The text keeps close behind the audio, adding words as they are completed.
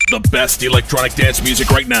The best electronic dance music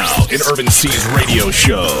right now in Urban C's radio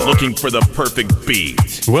show. Looking for the perfect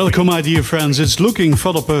beat. Welcome, my dear friends. It's Looking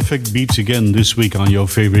for the Perfect Beats again this week on your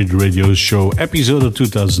favorite radio show, episode of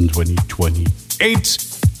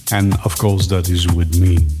 2020-28. And of course, that is with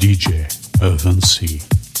me, DJ Urban C.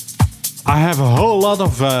 I have a whole lot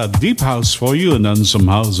of deep house for you and then some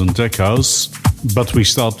house and tech house. But we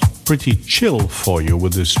start pretty chill for you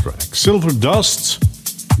with this track. Silver Dust.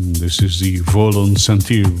 This is the Volon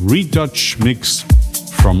Sentir retouch mix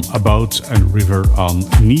from About and River on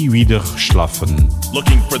Nie Wieder Schlafen.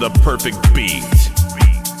 Looking for the perfect beat.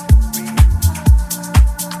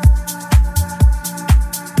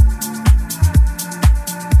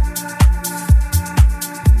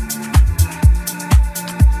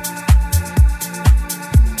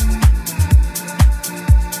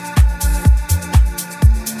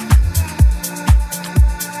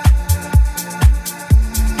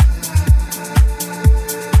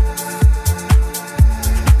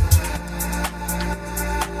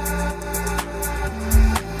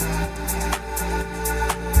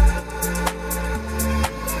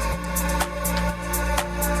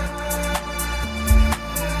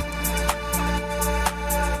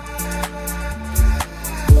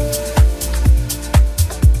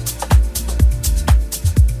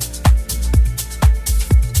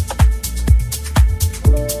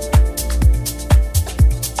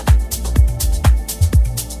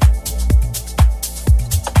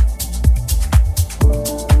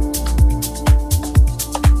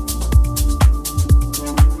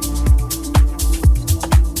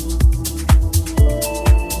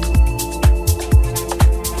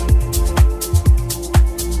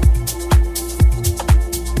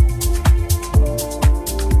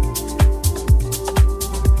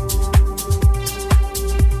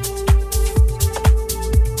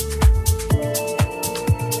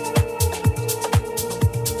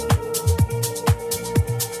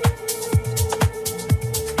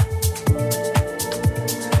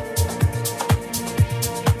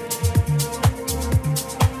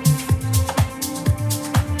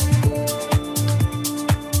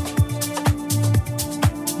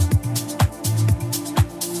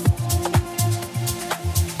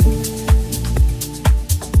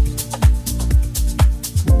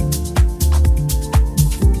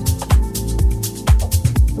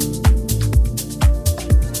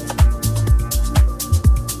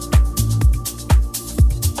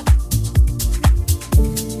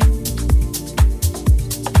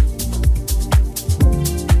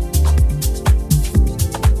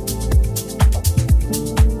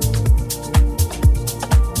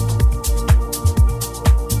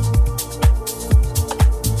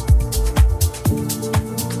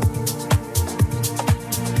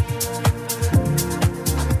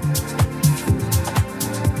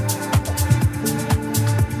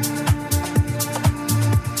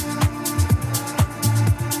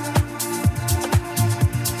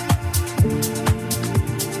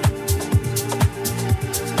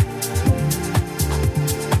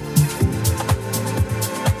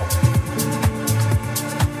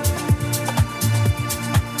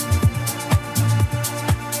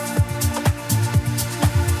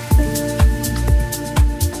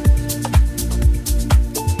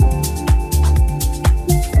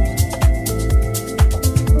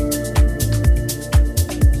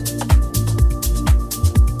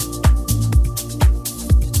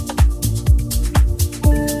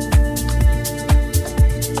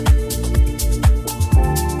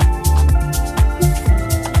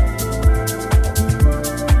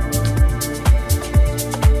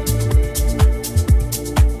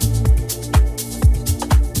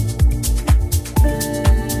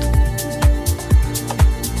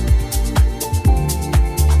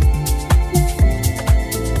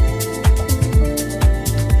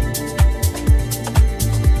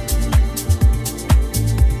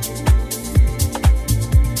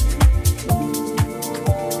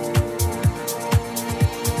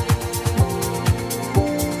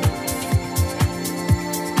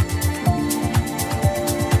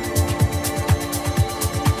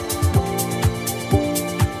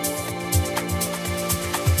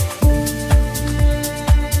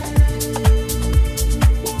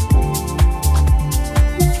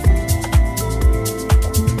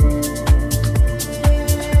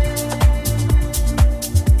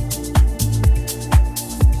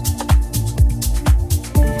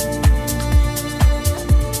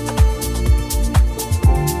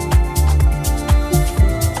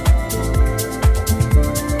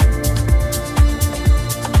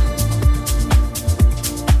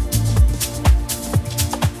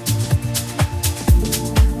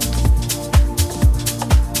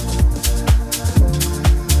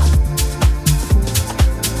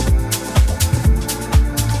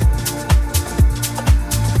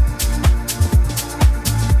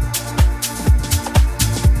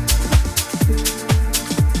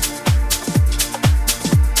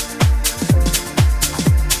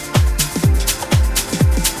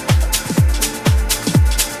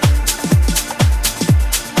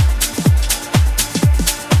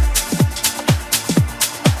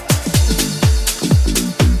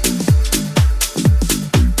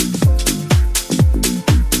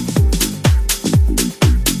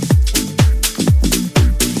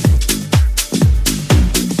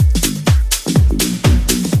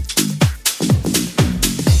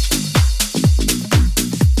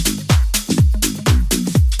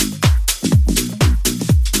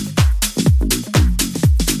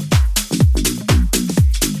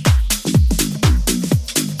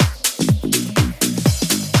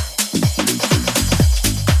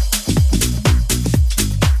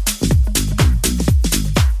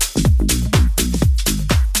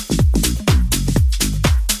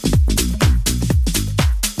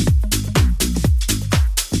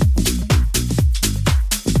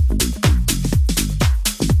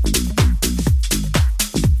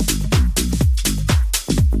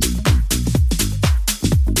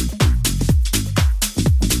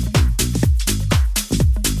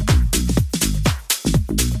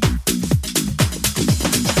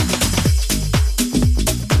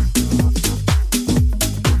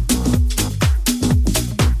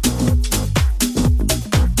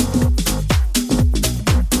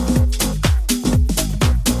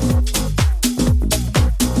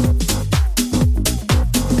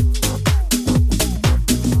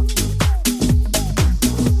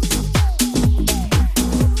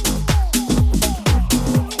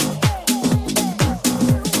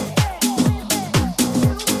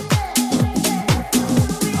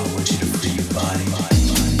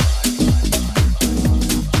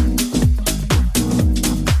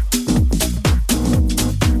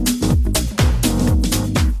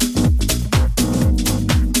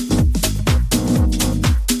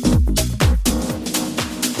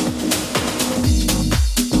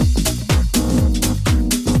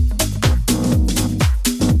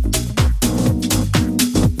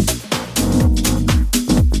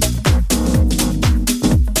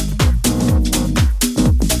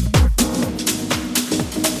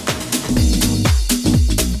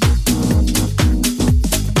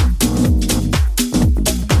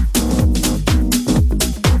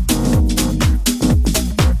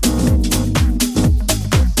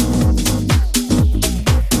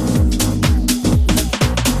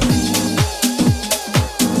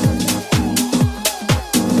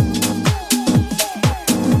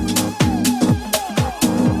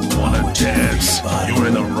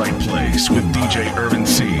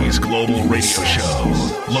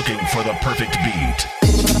 looking for the perfect beat.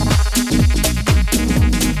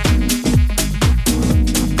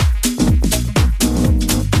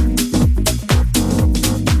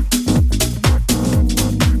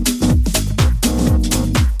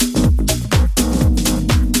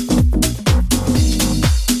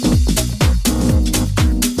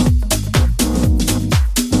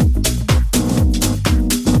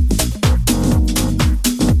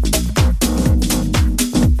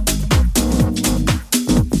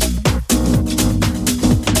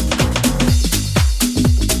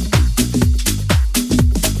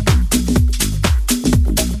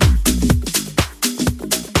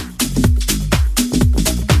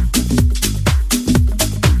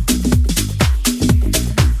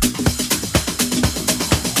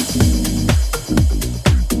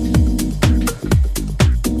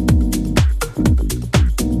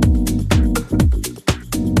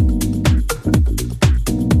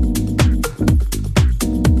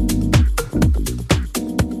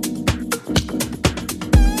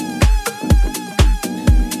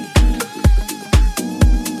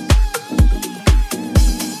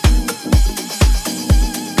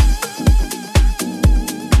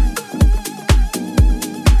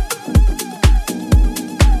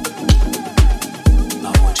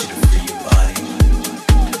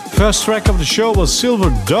 First track of the show was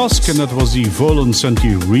Silver Dusk, and that was the Volen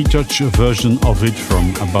Senti retouch version of it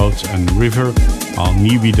from About and River. I'll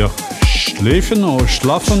nie wieder schläfen or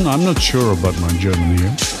schlafen, I'm not sure about my German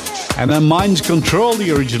here. And then Mind Control,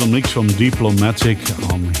 the original mix from Diplomatic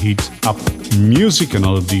on Heat Up Music,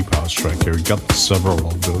 another deep house track here. Got several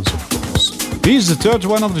of those, of course. Here's the third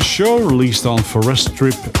one of the show, released on Forest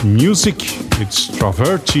Trip Music. It's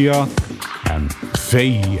Travertia and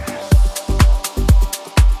Vey.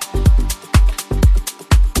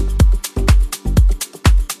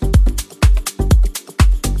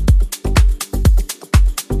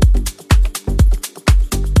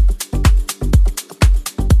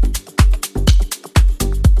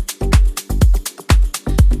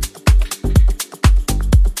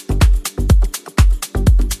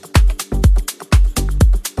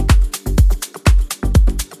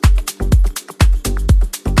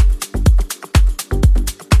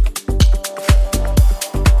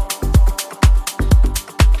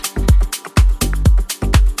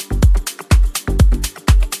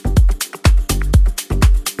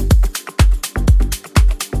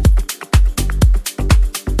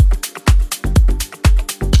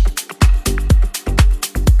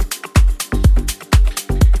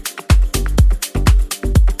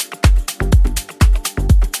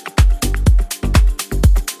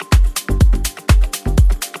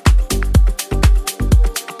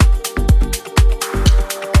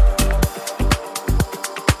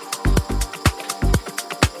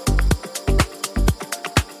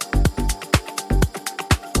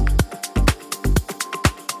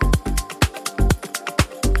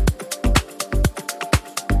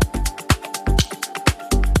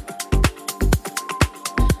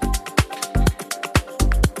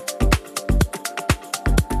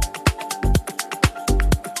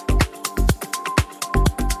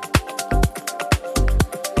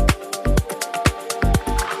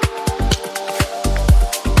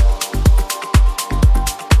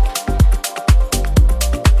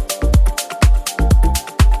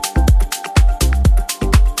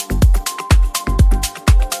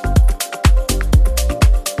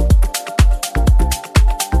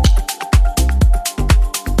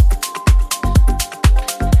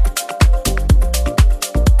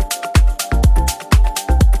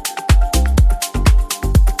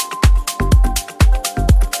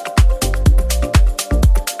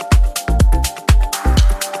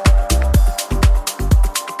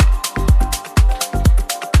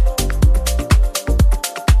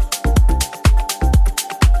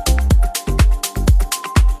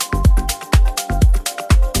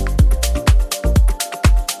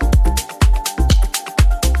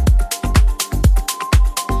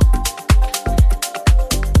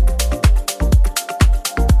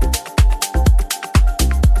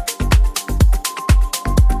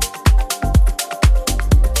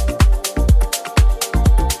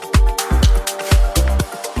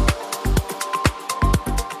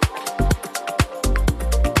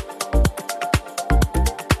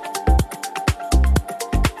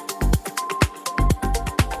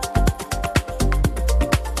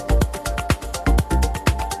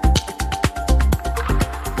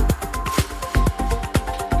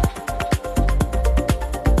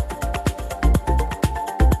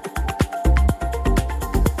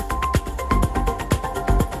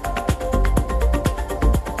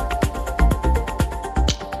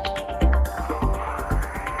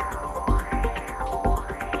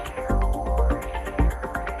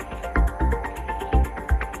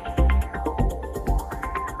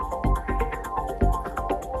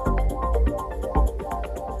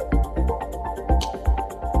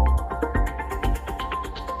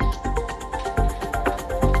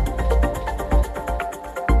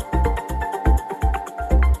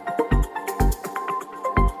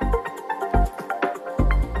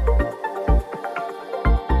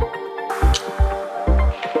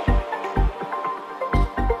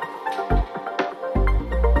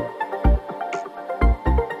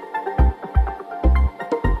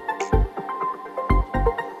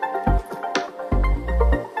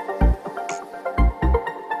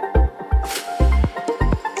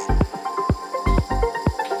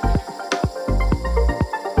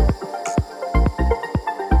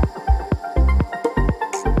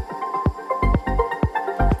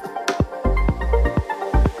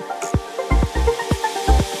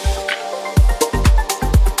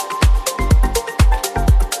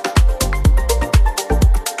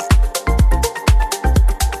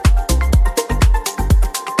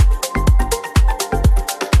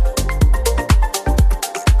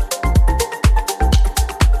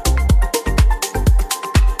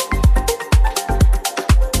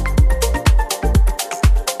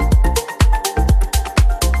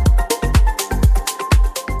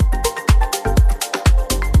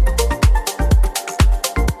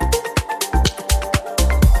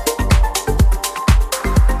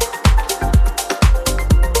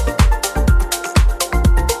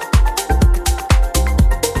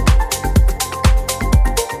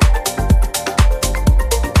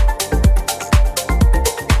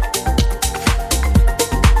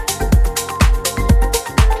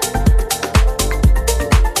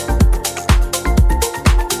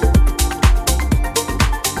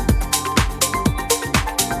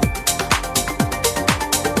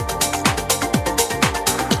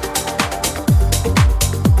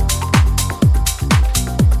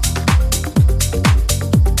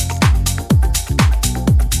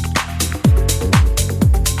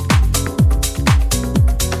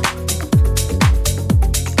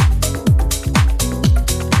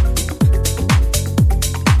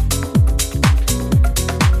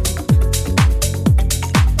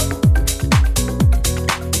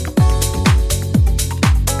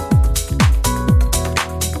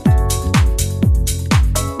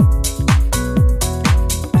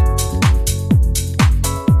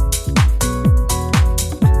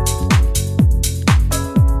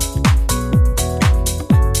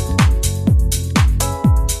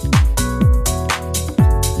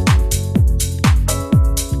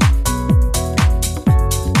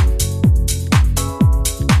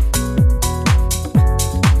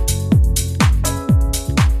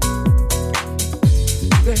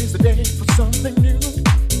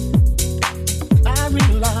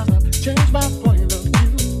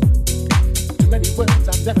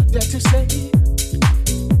 say.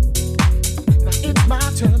 Now it's my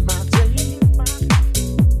turn, my day.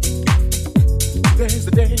 Today's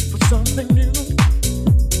the day for something new.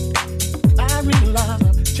 I realize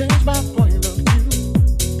I've changed my point of view.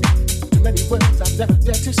 Too many words I've never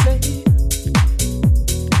dared to say.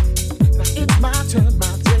 Now it's my turn, my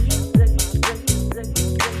day.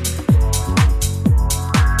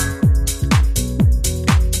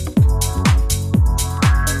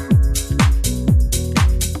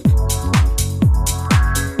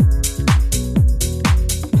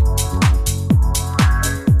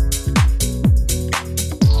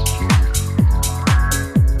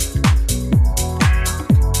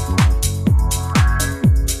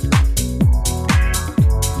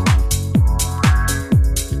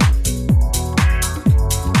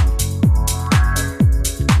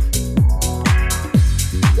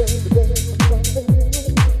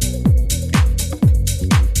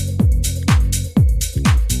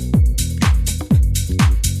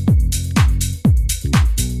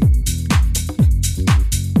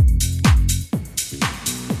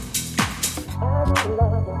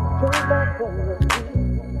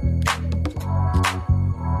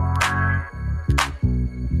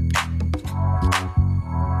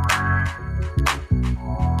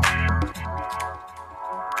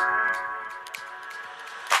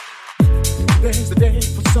 Today's the day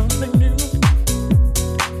for something new.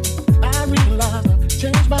 I realize I've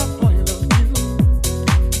changed my point of view.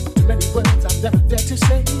 Too many words I've never dared to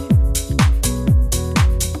say.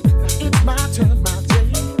 Now it's my turn, my day.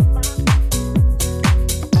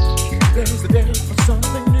 Today's the day for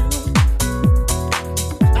something new.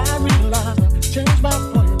 I realize I've changed my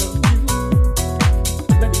point of view.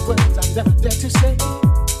 Too many words I've never dared to say.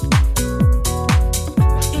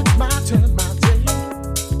 Now it's my turn, my day.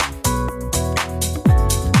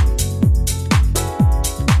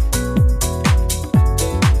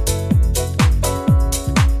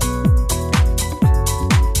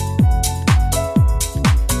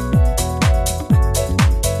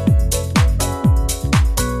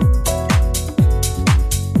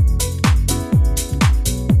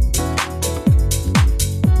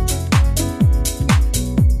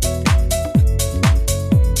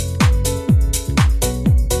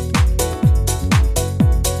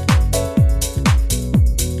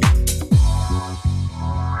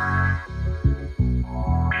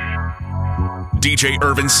 DJ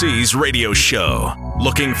Irvin C's radio show.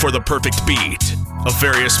 Looking for the perfect beat. A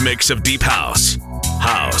various mix of deep house,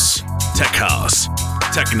 tech house,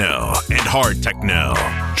 techno, and hard techno.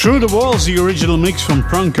 Through the Walls, the original mix from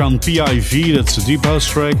Prunk on PIV, that's a deep house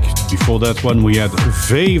track. Before that one we had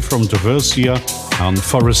Vey from Diversia on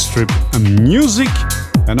Forest Strip Music.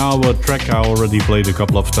 And our track I already played a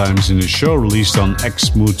couple of times in the show, released on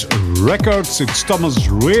X-Mood Records. It's Thomas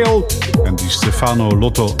Rail and the Stefano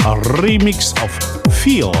Lotto remix of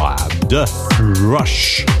Feel the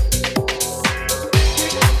Rush.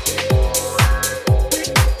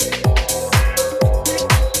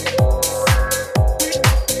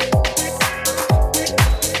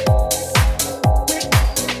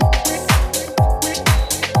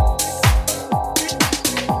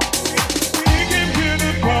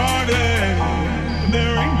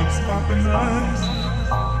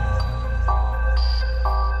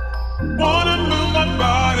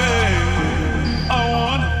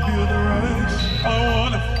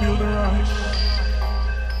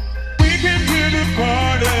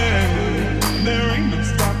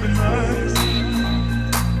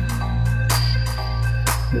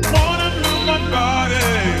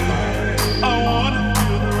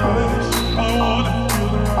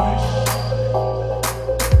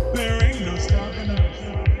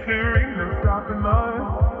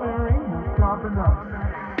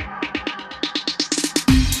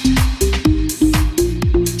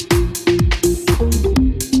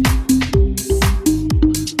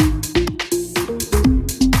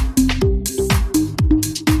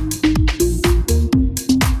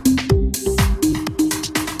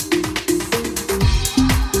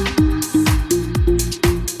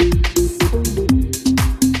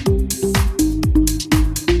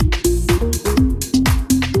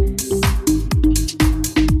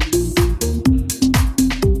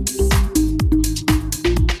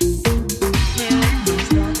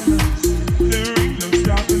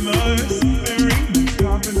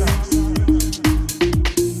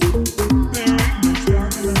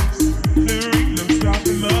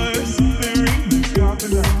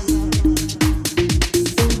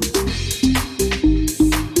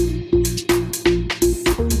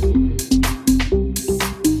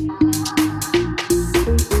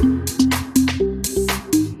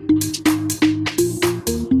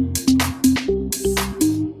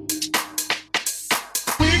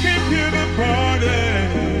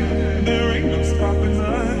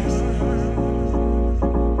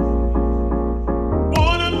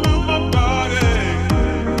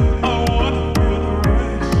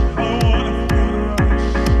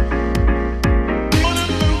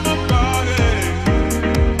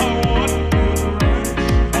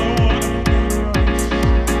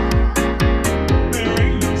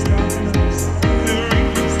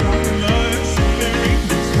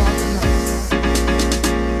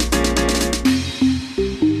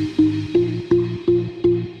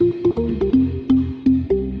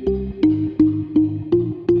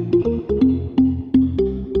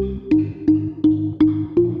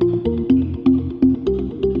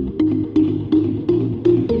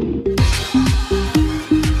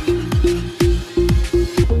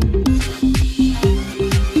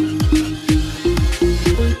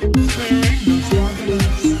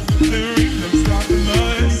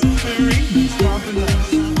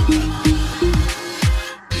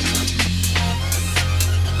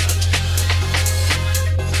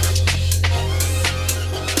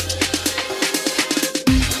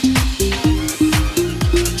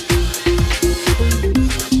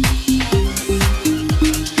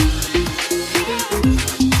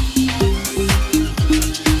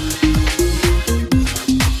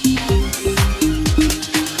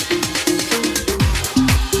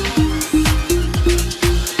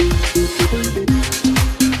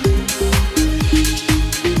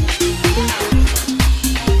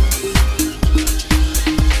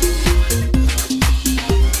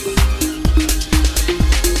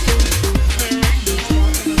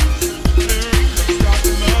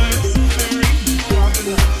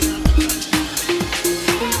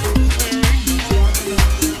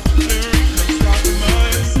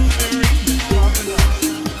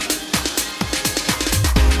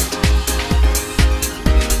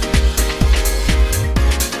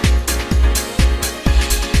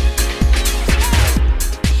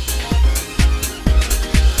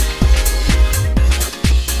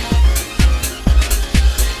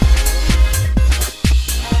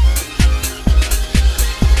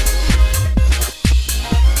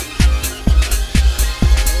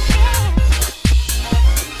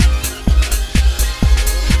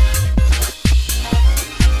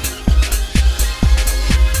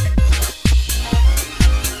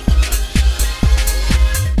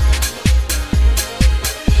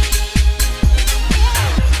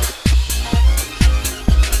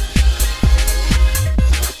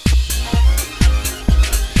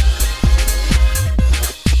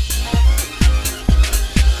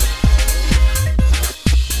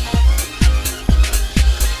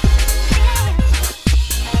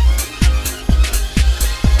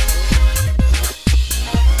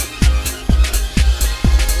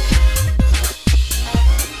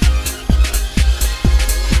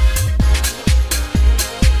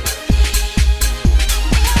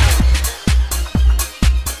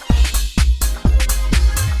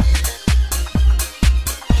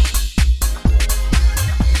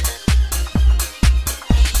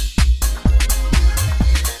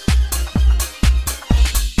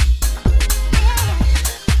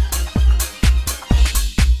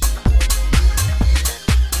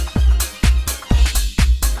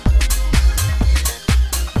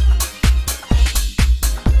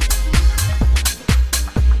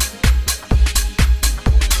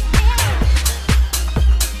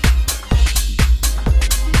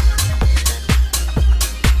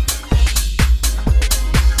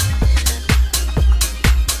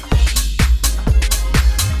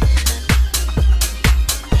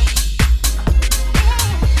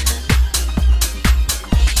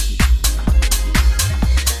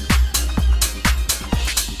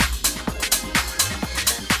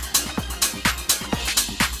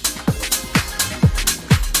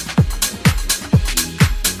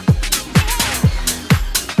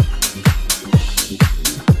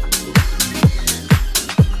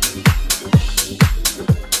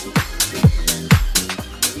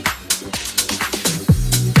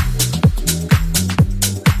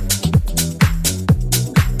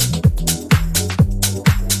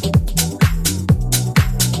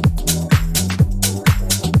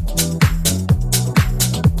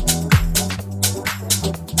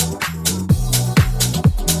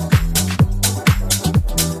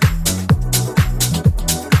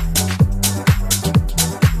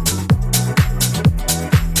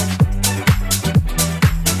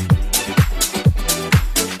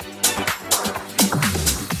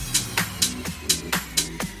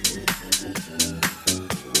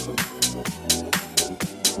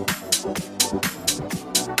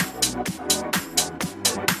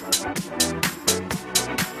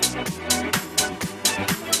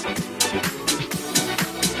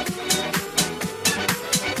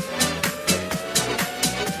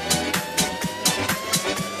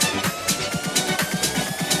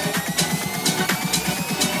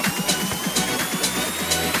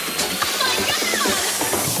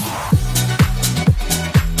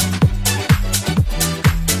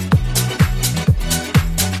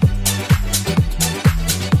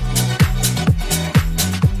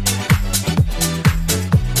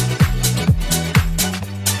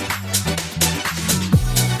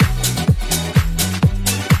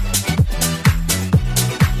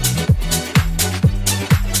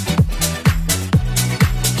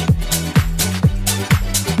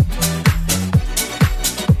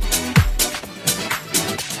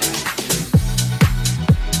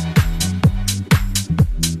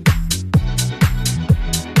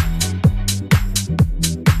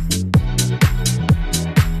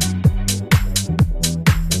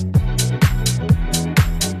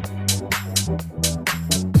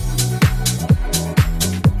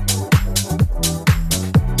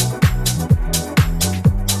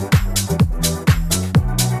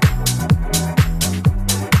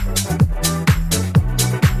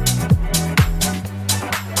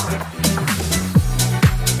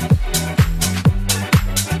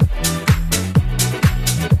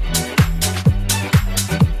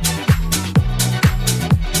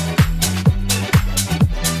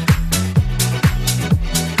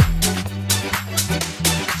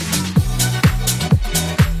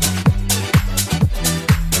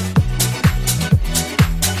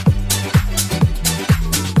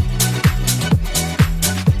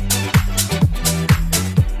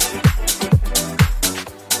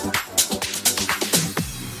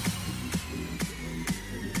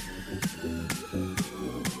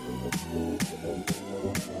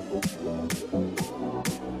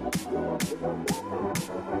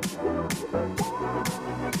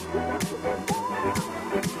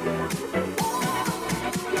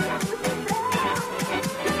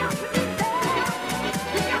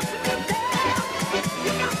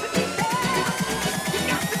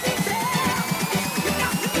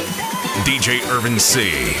 DJ Irvin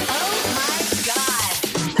C.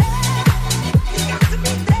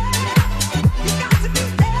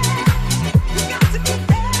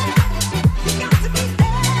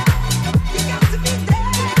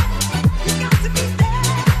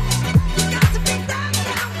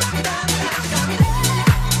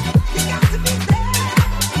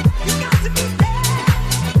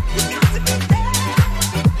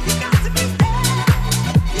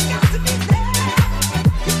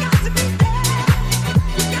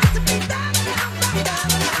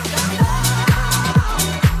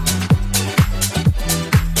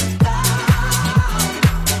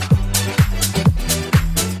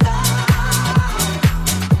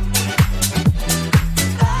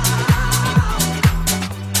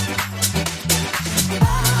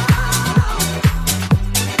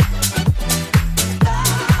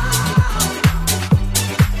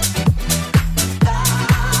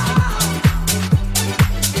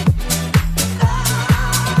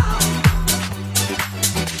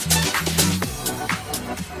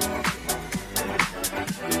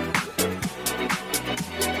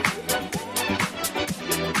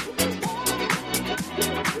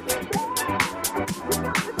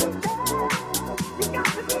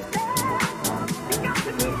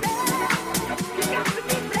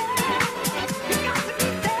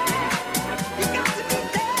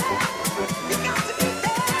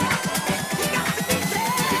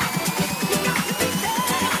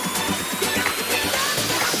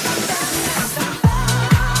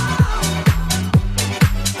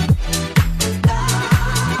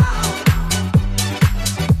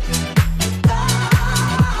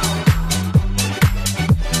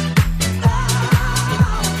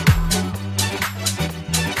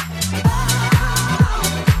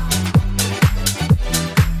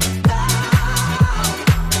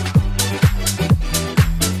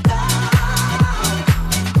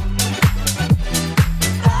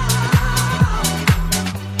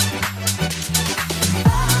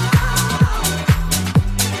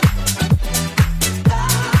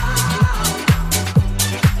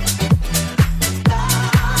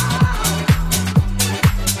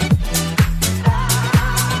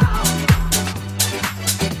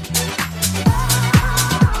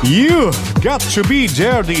 You Got to Be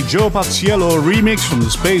There, the Joe Paciello remix from the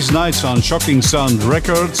Space Nights on Shocking Sound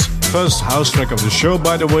Records. First house track of the show,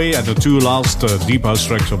 by the way, and the two last deep house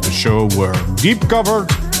tracks of the show were deep covered.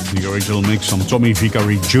 The original mix from Tommy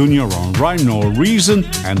Vicari Jr. on Rhyme No Reason,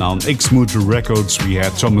 and on X-Mood Records we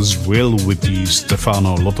had Thomas Will with the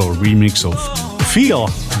Stefano Lotto remix of Feel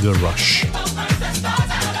the Rush.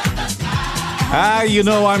 You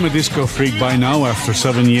know I'm a disco freak by now after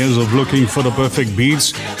 7 years of looking for the perfect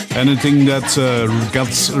beats. Anything that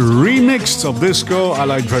gets remixed of disco, I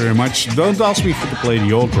like very much. Don't ask me to play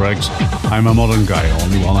the old tracks. I'm a modern guy, I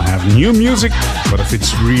only want to have new music. But if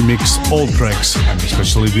it's remixed old tracks, and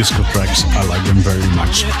especially disco tracks, I like them very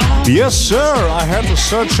much. Yes, sir, I had to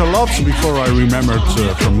search a lot before I remembered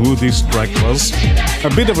from who this track was. A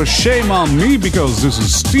bit of a shame on me, because this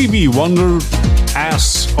is Stevie Wonder,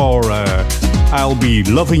 As or I'll Be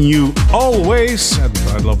Loving You Always. And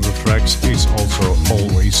I love the tracks. It's also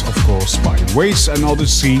Always, of course, by Waze and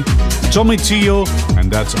Odyssey, Tommy Teo, and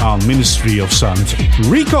that's on Ministry of Sound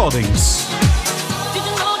Recordings. Did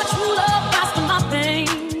you know that true love lasts for nothing?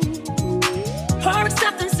 Her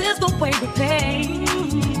acceptance is the way we pay.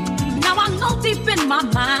 Now I know deep in my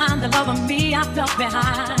mind the love of me I felt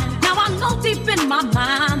behind. Now I know deep in my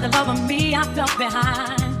mind the love of me I felt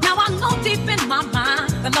behind. Now I know deep in my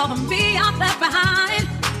mind the love of me I left behind.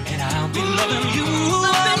 And I'll be loving you.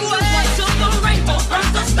 Loving you until the rainbow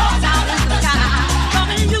burns the stars out in the sky.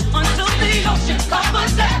 Loving you until the ocean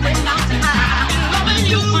covers every mountain high. Loving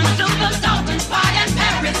you until the dolphins fly and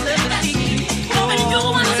Paris live the sea. Loving you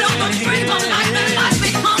until the dream of life and life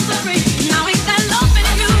becomes a dream. Now ain't that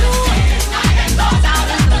loving you? Stars out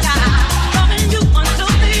in the sky. Loving you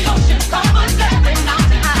until the ocean covers every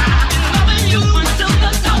mountain high. Loving you until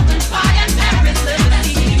the dolphins fly and Paris live the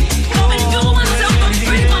sea. Loving you until the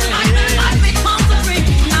dream of life and life becomes a dream.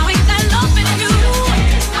 Now ain't that loving you?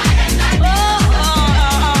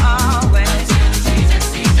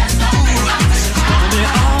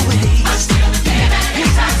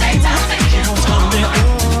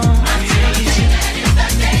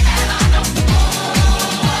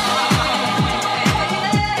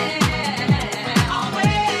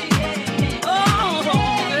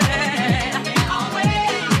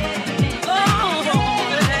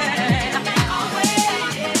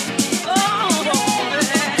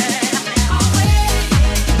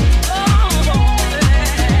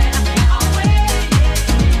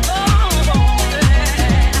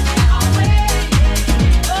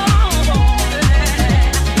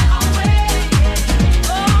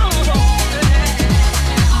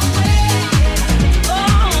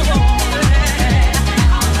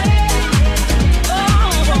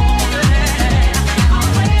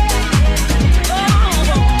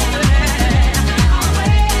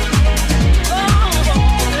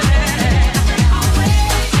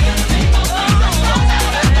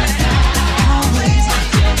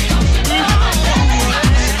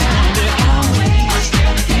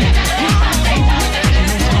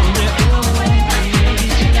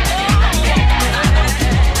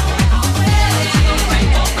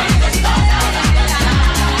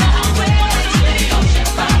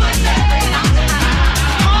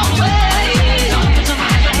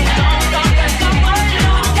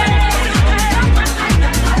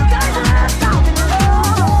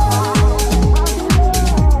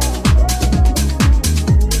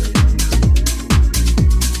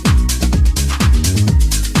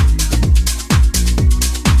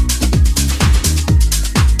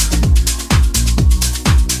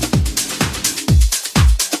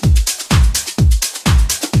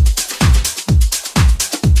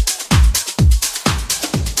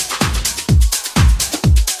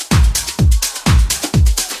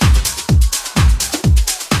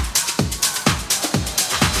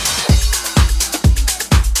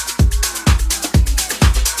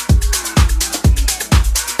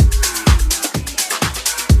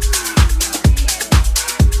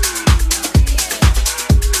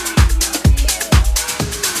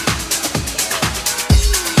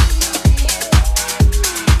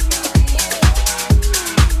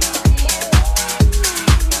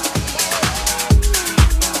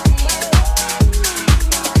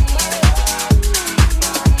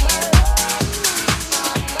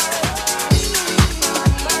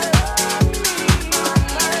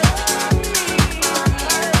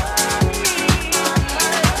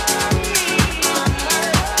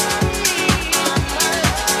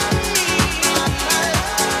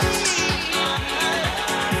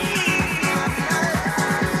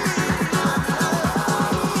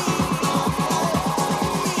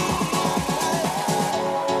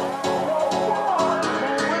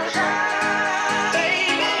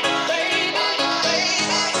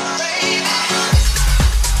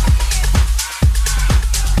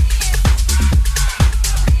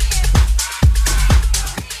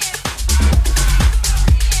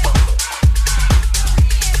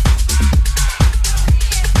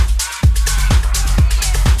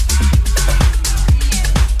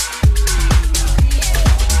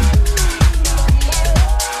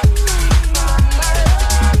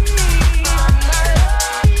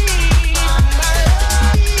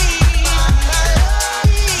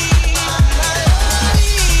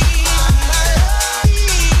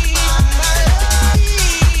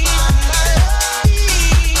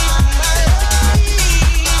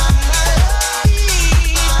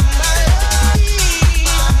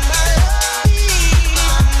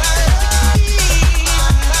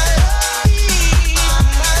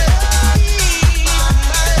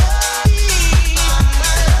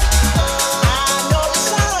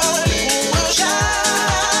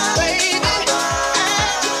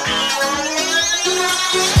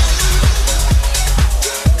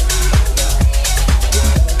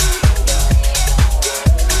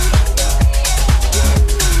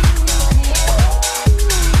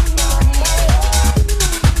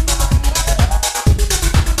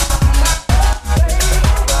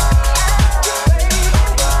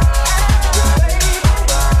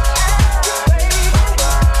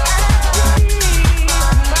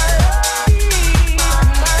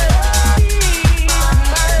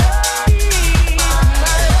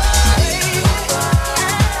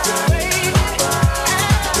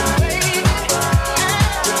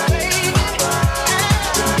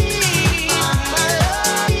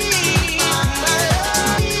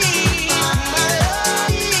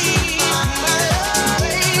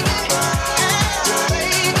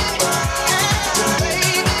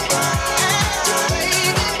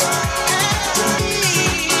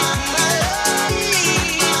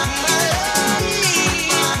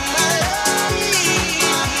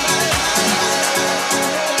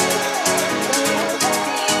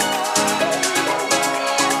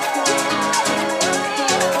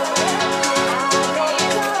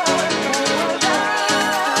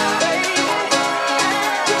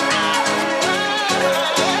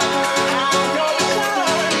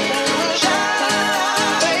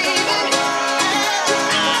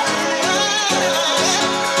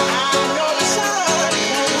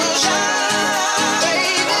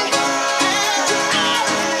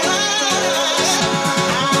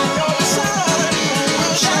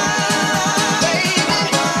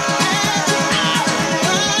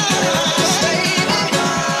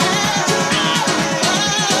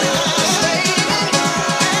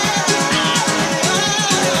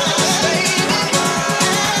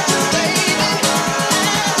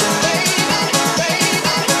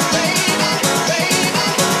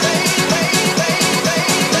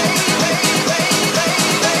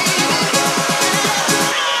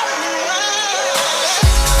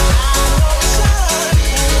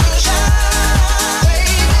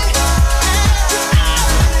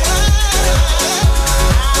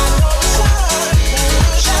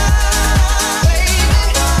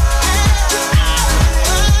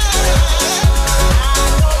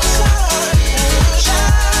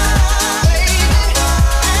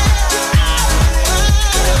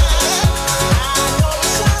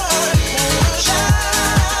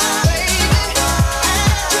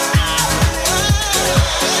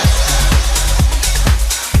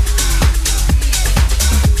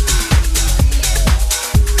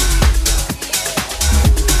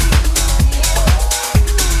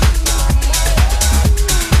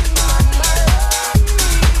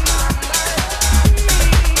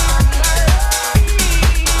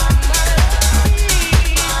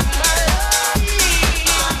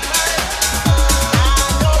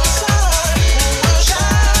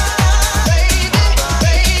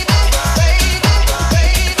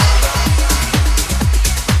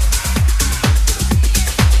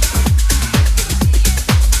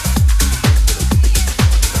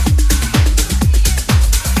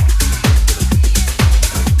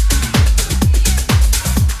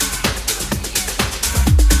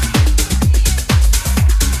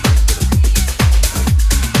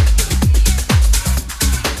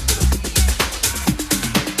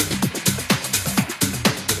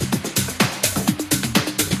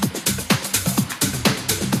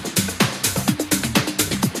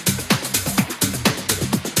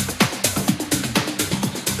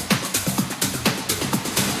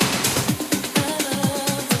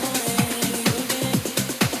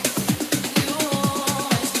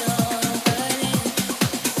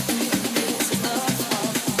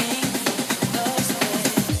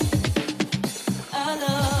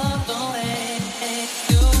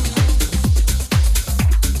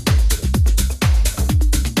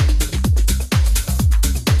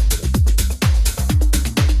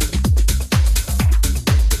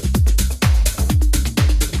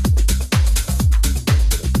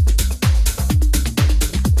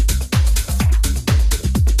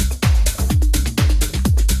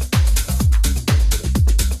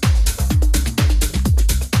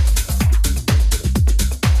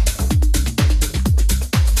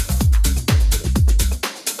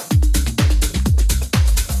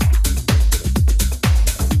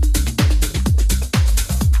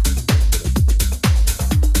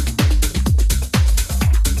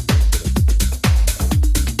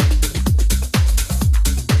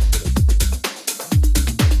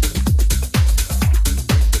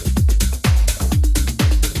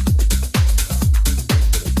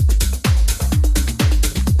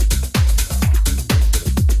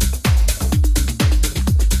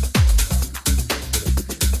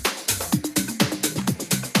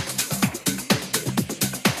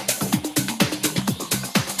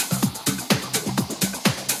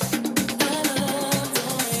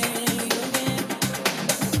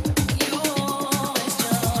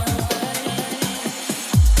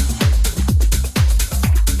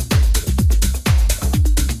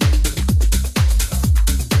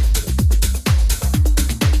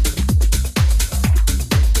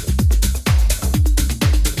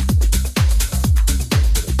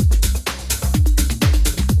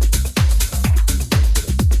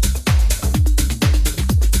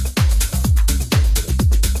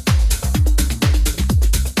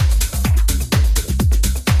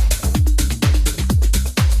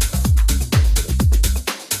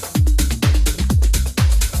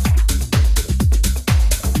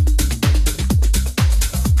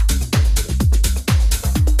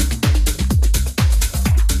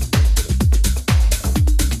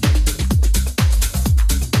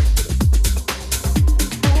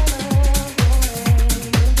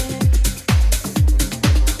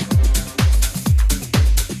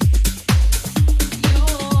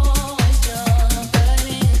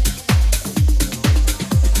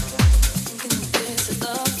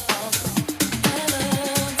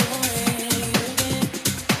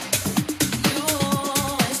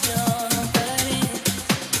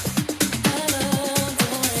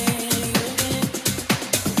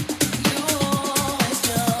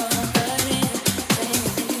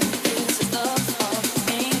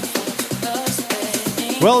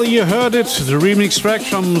 Well, you heard it, the remix track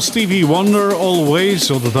from Stevie Wonder, Always,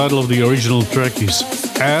 so the title of the original track is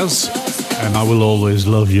As, and I Will Always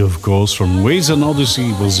Love You, of course, from Ways and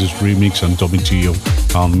Odyssey was this remix, and Tommy Tio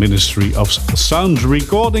on Ministry of Sound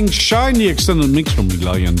recording. Shine, the extended mix from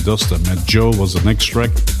Eli and Dust, and Matt Joe was the next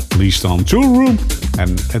track, released on Tool Room,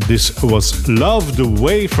 and this was Love the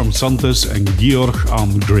Way from Santos and Georg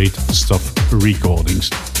on Great Stuff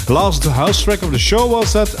recordings. Last house track of the show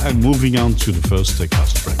was that, and moving on to the first tech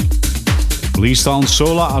house track. Released on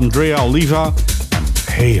Sola, Andrea Oliva, and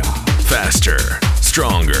Heya. Faster,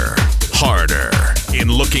 stronger, harder,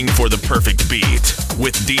 in Looking for the Perfect Beat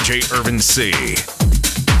with DJ Irvin C.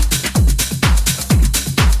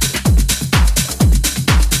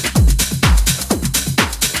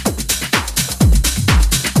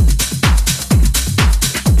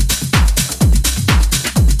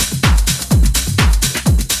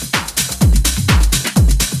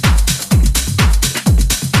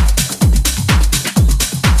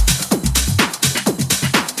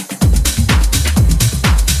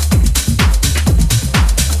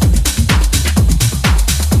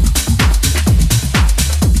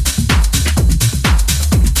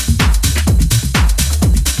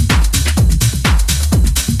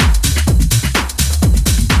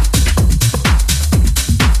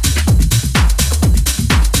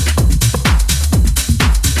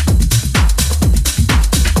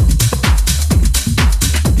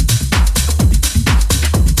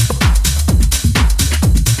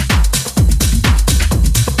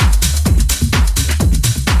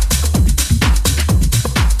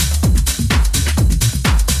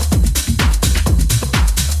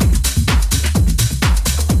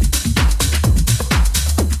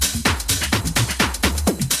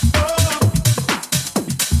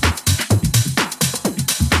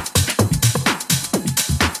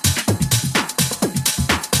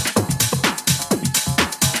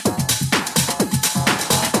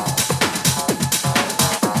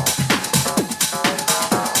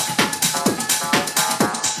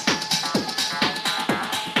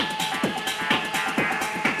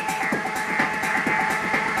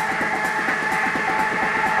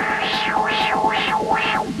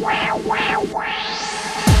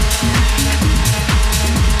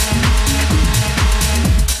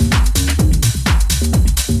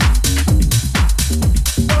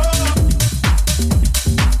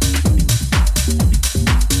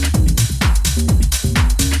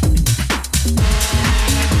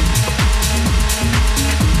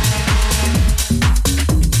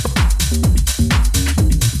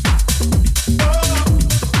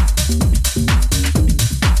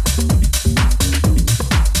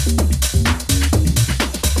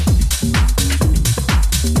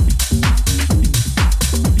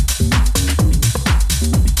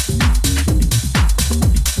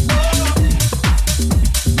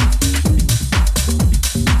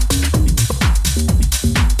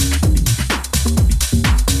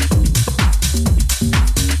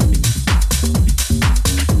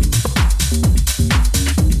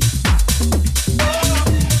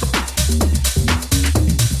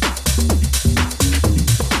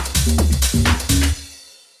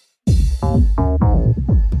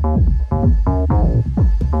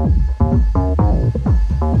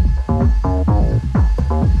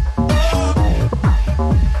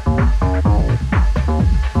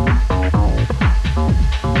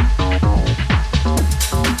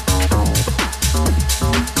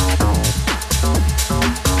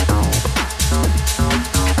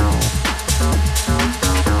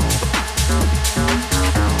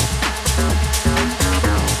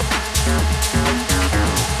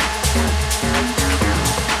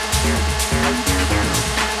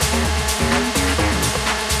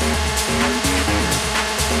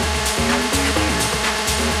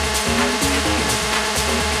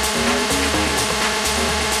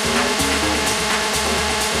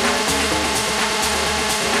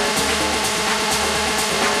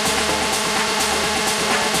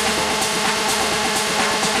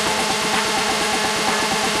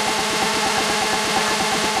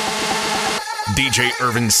 DJ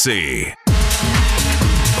Irvin C.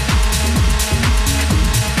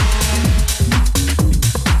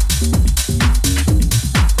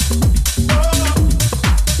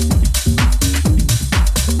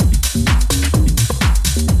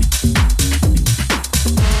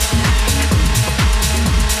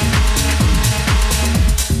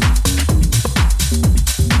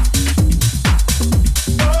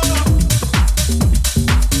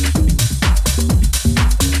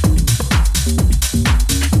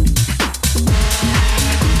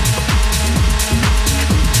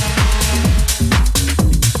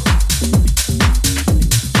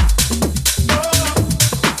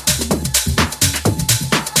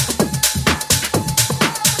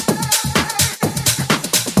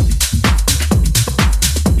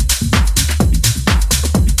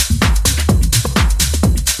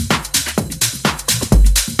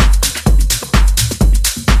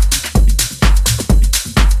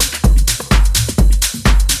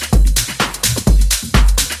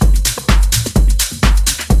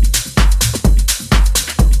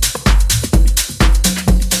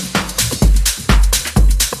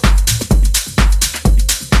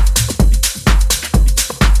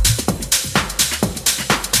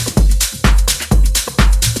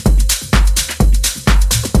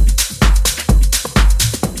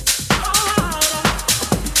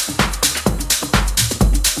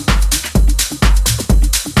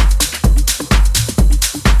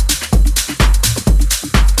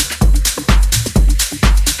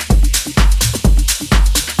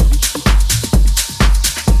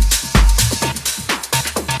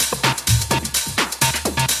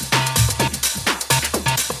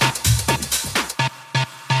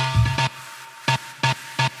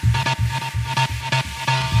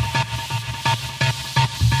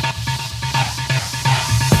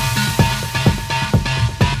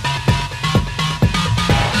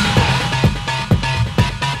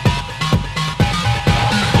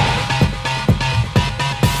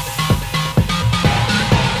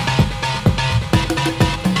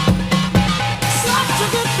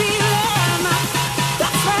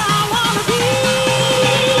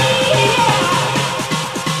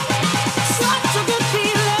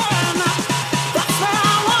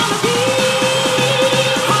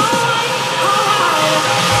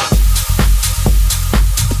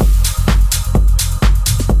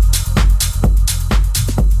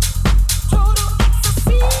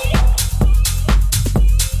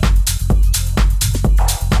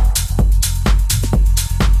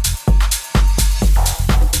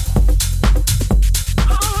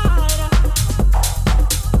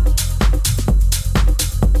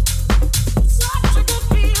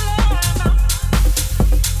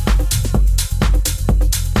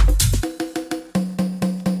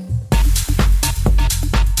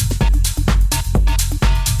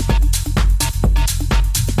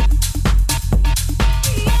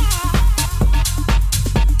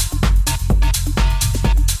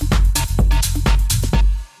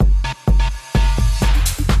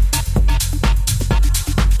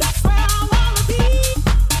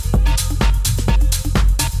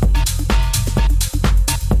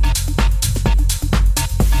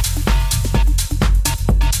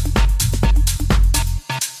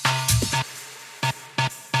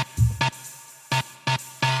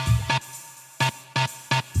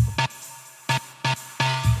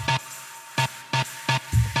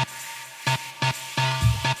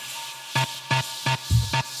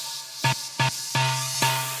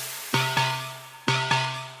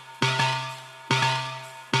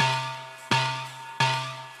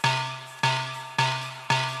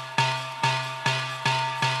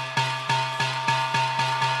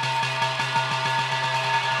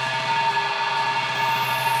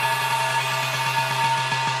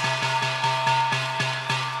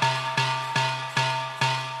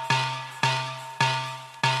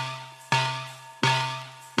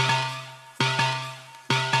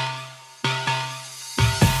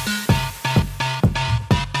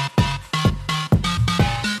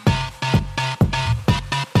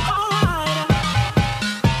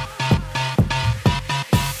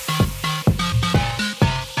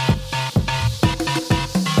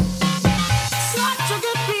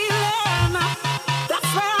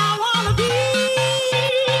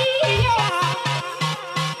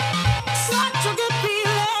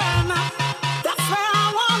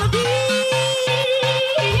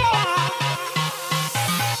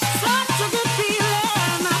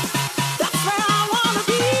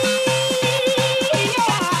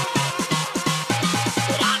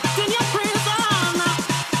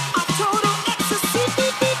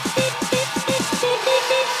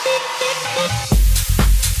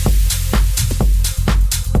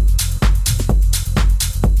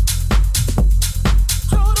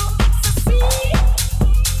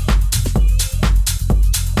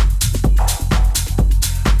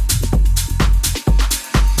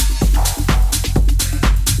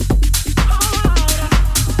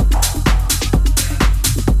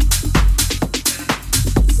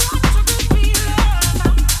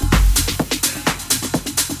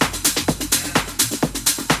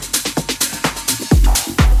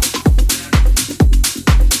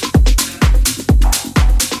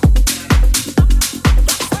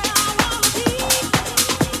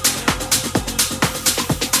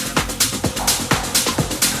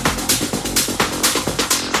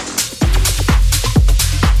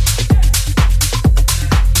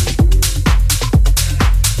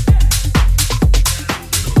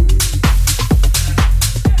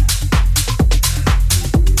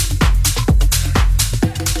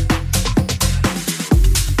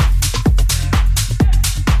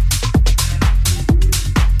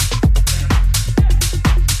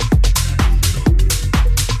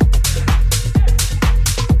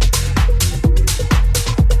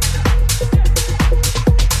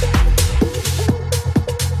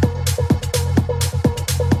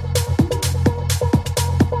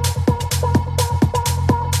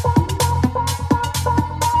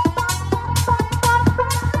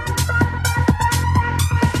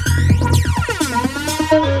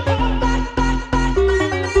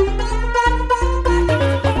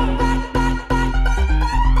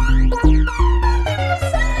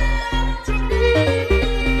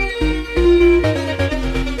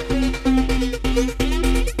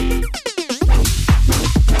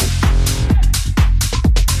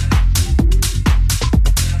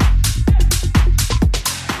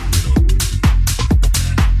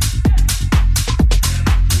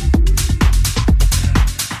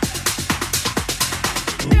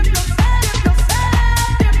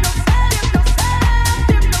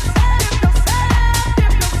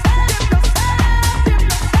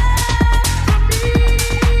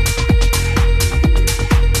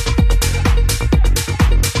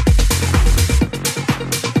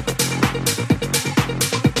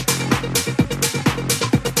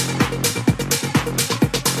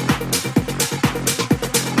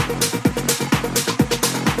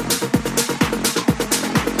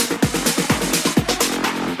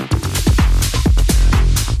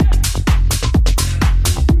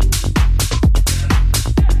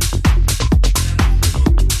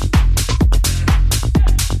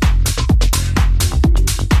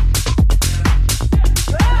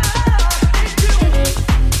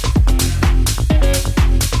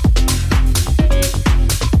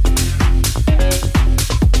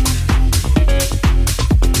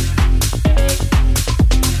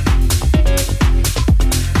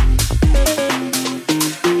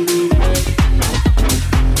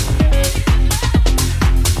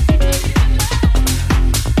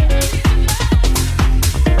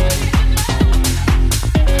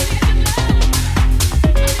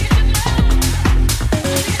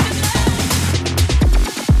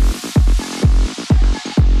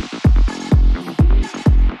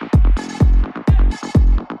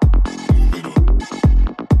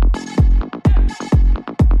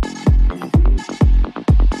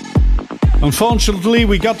 Unfortunately,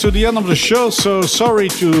 we got to the end of the show, so sorry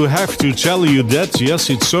to have to tell you that. Yes,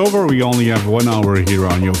 it's over. We only have 1 hour here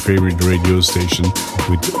on your favorite radio station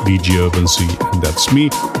with DJ Urban C, and that's me,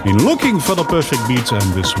 in Looking for the Perfect Beat,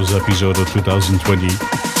 and this was episode of 2020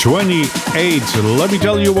 28. Let me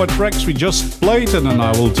tell you what tracks we just played, and then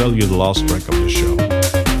I will tell you the last track of the show.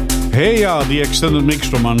 Hey, the extended mix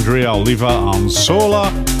from Andrea Oliva on Sola.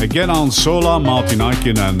 Again on Sola, Martin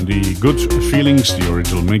Aiken and the Good Feelings, the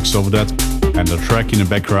original mix of that. And the track in the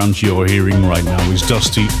background you're hearing right now is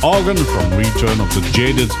Dusty Organ from Return of the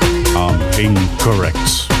Jaded on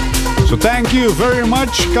Incorrect. So thank you very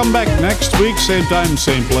much. Come back next week, same time,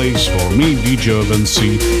 same place for me, DJ Urban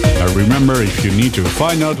C. Remember, if you need to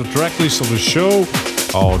find out the track list of the show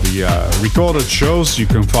or the recorded shows, you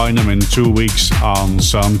can find them in 2 weeks on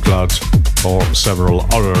SoundCloud or several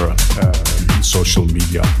other social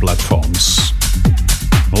media platforms.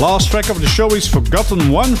 The last track of the show is Forgotten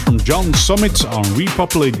One from John Summit on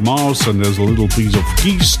Repopulate Mars, and there's a little piece of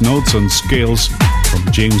keys, notes and scales from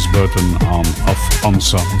James Burton on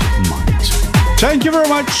Unsound Mind. Thank you very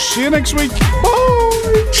much. See you next week.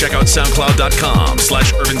 Bye. Check out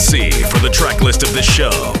SoundCloud.com/UrbanC for the track list of this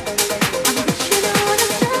show.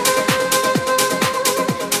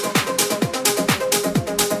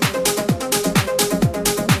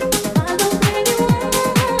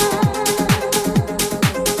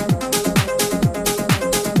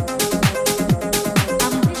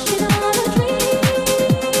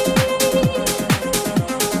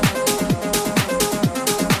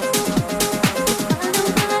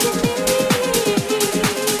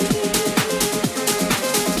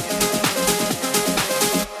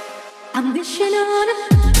 I'm wishing on a